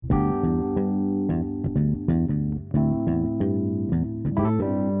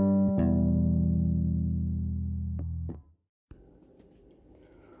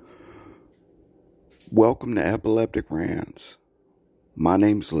Welcome to Epileptic Rants. My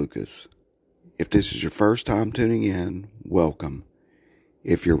name's Lucas. If this is your first time tuning in, welcome.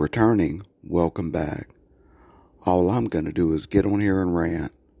 If you're returning, welcome back. All I'm going to do is get on here and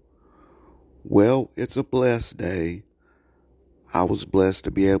rant. Well, it's a blessed day. I was blessed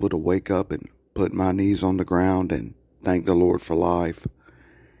to be able to wake up and put my knees on the ground and thank the Lord for life.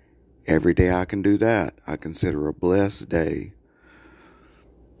 Every day I can do that, I consider a blessed day.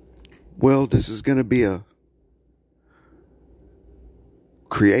 Well, this is going to be a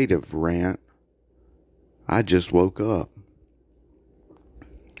creative rant. I just woke up.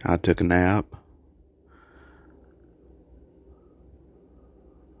 I took a nap.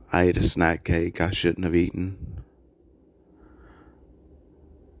 I ate a snack cake I shouldn't have eaten.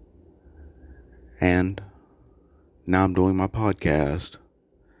 And now I'm doing my podcast.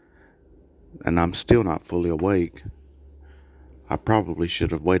 And I'm still not fully awake. I probably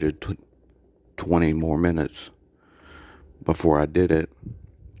should have waited 20 more minutes before I did it.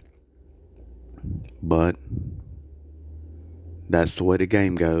 But that's the way the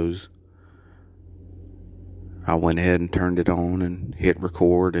game goes. I went ahead and turned it on and hit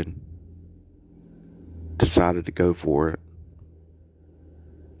record and decided to go for it.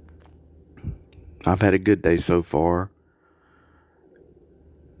 I've had a good day so far.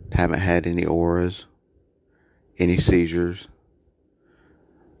 Haven't had any auras, any seizures.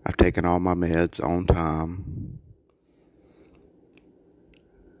 I've taken all my meds on time.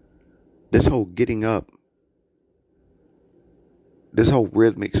 This whole getting up, this whole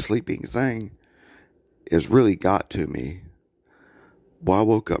rhythmic sleeping thing has really got to me. Well, I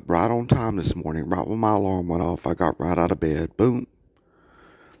woke up right on time this morning, right when my alarm went off. I got right out of bed, boom,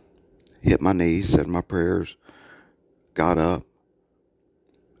 hit my knees, said my prayers, got up,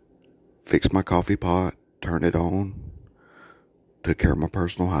 fixed my coffee pot, turned it on, took care of my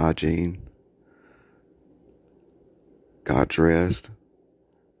personal hygiene, got dressed.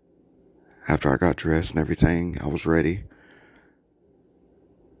 After I got dressed and everything, I was ready.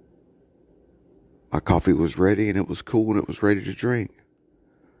 My coffee was ready and it was cool and it was ready to drink.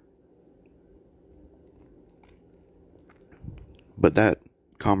 But that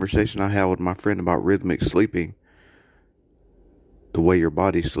conversation I had with my friend about rhythmic sleeping, the way your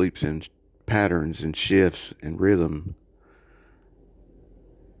body sleeps in patterns and shifts and rhythm,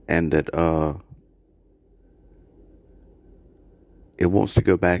 and that it wants to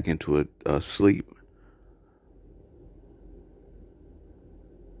go back into a sleep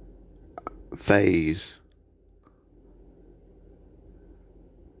phase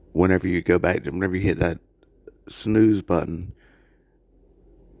whenever you hit that snooze button.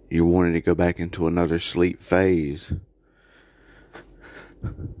 You're wanting to go back into another sleep phase.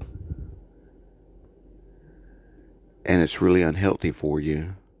 And it's really unhealthy for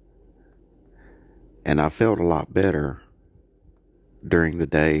you. And I felt a lot better during the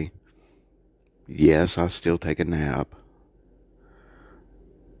day. Yes, I still take a nap.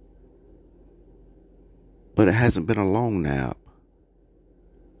 But it hasn't been a long nap.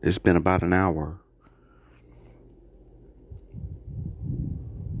 It's been about an hour.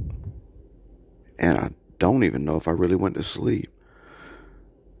 And I don't even know if I really went to sleep.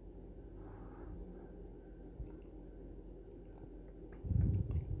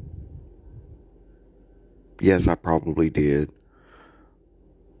 Yes, I probably did.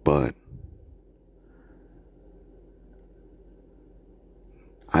 But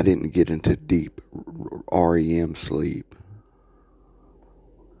I didn't get into deep REM sleep.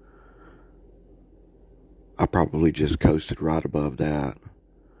 I probably just coasted right above that.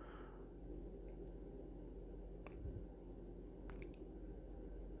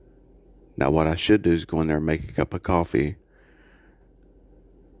 Now what I should do is go in there and make a cup of coffee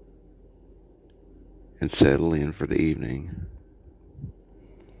and settle in for the evening.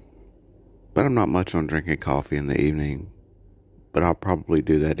 But I'm not much on drinking coffee in the evening. But I'll probably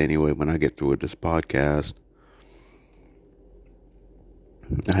do that anyway when I get through with this podcast.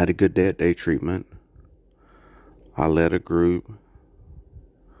 I had a good day at day treatment. I led a group.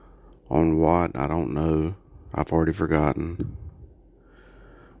 On what? I don't know. I've already forgotten.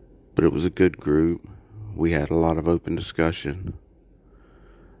 But it was a good group. We had a lot of open discussion.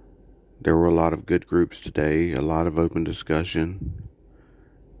 There were a lot of good groups today. A lot of open discussion.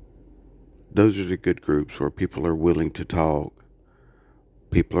 Those are the good groups where people are willing to talk.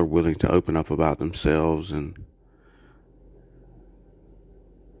 People are willing to open up about themselves and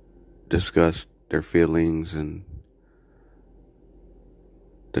discuss their feelings and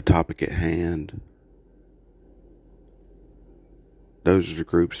the topic at hand. Those are the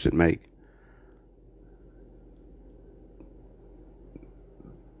groups that make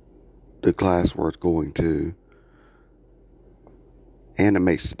the class worth going to, and it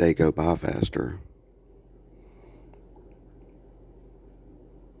makes the day go by faster.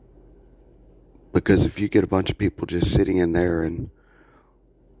 Because if you get a bunch of people just sitting in there and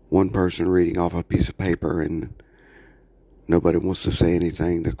one person reading off a piece of paper and nobody wants to say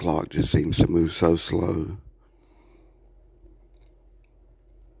anything, the clock just seems to move so slow.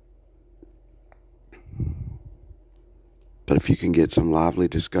 But if you can get some lively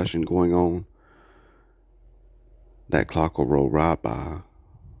discussion going on, that clock will roll right by.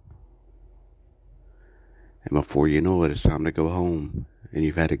 And before you know it, it's time to go home and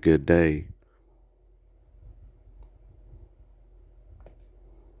you've had a good day.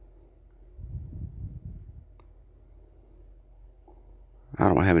 I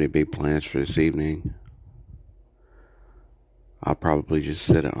don't have any big plans for this evening. I'll probably just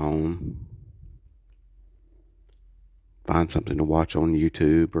sit at home, find something to watch on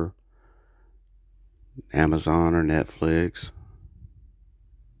YouTube or Amazon or Netflix.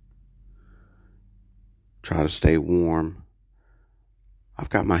 Try to stay warm. I've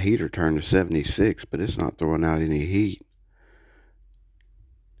got my heater turned to 76, but it's not throwing out any heat.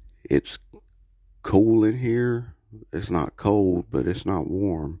 It's cool in here. It's not cold, but it's not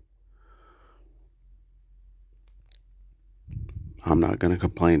warm. I'm not going to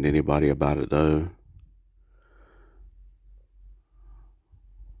complain to anybody about it, though.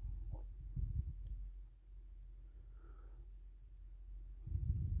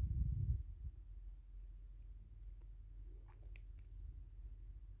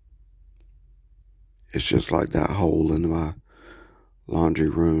 It's just like that hole in my laundry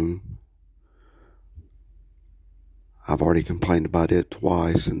room. I've already complained about it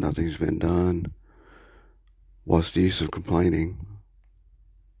twice and nothing's been done. What's the use of complaining?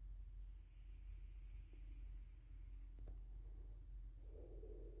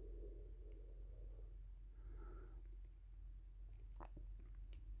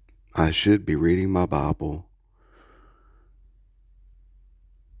 I should be reading my Bible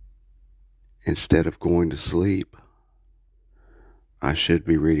instead of going to sleep. I should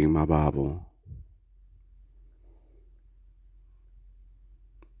be reading my Bible.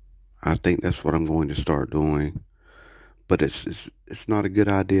 I think that's what I'm going to start doing. But it's not a good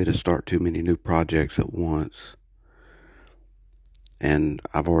idea to start too many new projects at once. And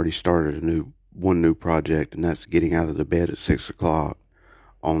I've already started one new project, and that's getting out of the bed at 6 o'clock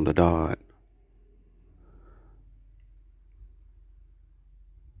on the dot.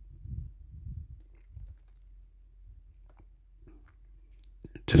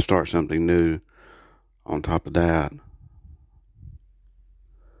 To start something new on top of that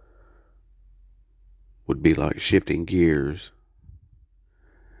would be like shifting gears.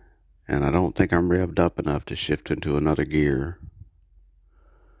 And I don't think I'm revved up enough to shift into another gear.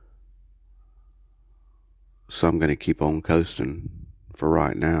 So I'm going to keep on coasting for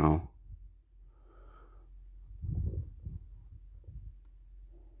right now.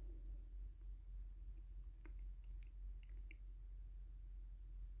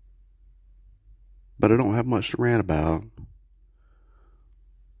 But I don't have much to rant about.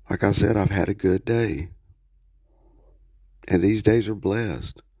 Like I said, I've had a good day. And these days are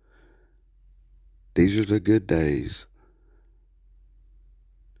blessed. These are the good days.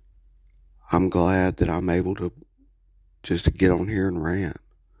 I'm glad that I'm able to just get on here and rant.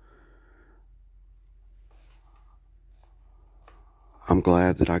 I'm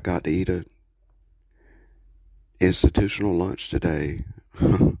glad that I got to eat a institutional lunch today.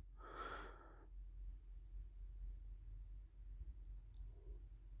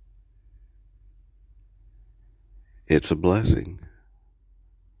 It's a blessing.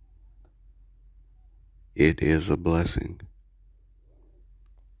 It is a blessing.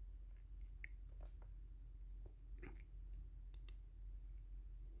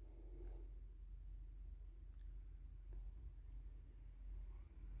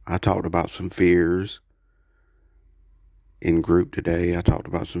 I talked about some fears in group today. I talked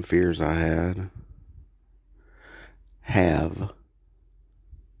about some fears I have.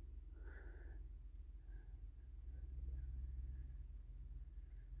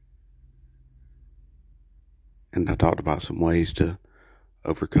 And I talked about some ways to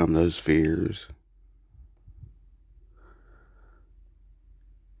overcome those fears.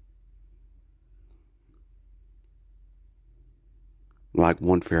 Like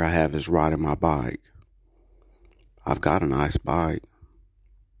one fear I have is riding my bike. I've got a nice bike,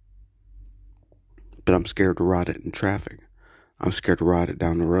 but I'm scared to ride it in traffic. I'm scared to ride it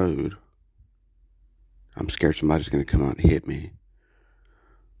down the road. I'm scared somebody's going to come out and hit me.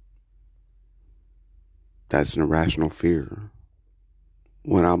 That's an irrational fear.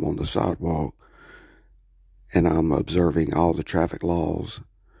 when I'm on the sidewalk and I'm observing all the traffic laws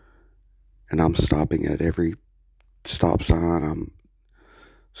and I'm stopping at every stop sign, I'm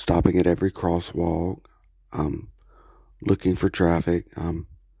stopping at every crosswalk, I'm looking for traffic, I'm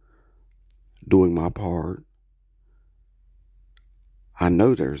doing my part. I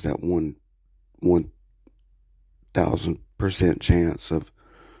know there's that 1,000% chance of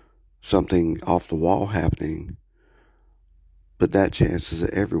something off the wall happening, but that chance is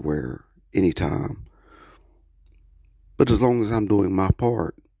everywhere, anytime. But as long as I'm doing my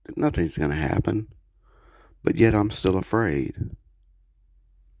part, nothing's going to happen. But yet I'm still afraid.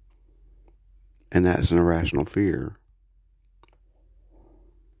 And that's an irrational fear.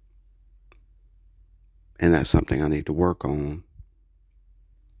 And that's something I need to work on.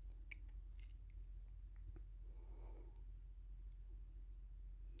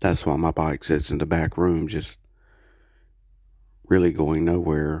 That's why my bike sits in the back room, just really going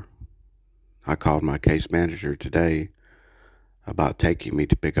nowhere. I called my case manager today about taking me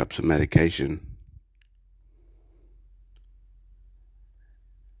to pick up some medication.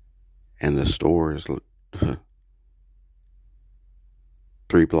 And the store is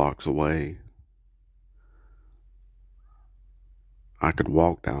 3 blocks away. I could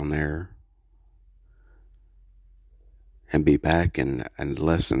walk down there and be back in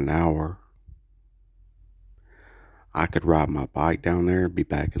less than an hour. I could ride my bike down there and be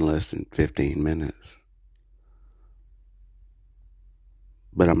back in less than 15 minutes.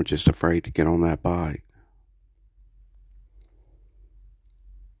 But I'm just afraid to get on that bike.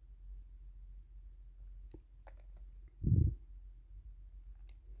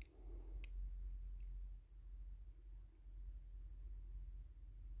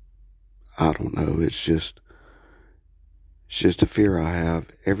 I don't know. It's just a fear I have.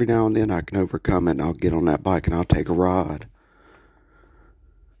 Every now and then I can overcome it and I'll get on that bike and I'll take a ride.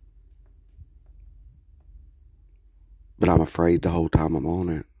 But I'm afraid the whole time I'm on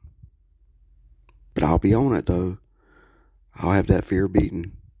it. But I'll be on it though. I'll have that fear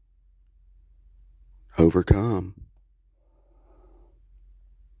beaten. Overcome.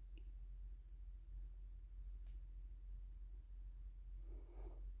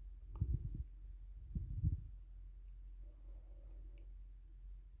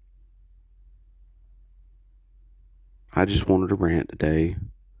 I just wanted to rant today.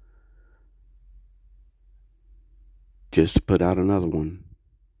 Just to put out another one.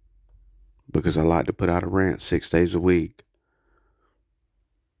 Because I like to put out a rant 6 days a week.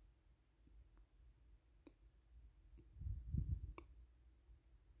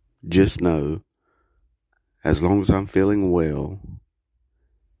 Just know, as long as I'm feeling well,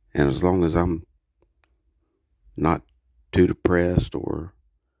 and as long as I'm not too depressed or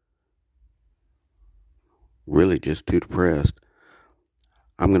really just too depressed,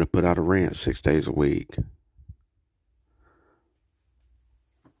 I'm going to put out a rant 6 days a week.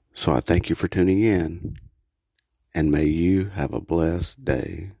 So I thank you for tuning in, and may you have a blessed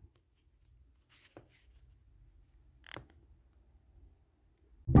day.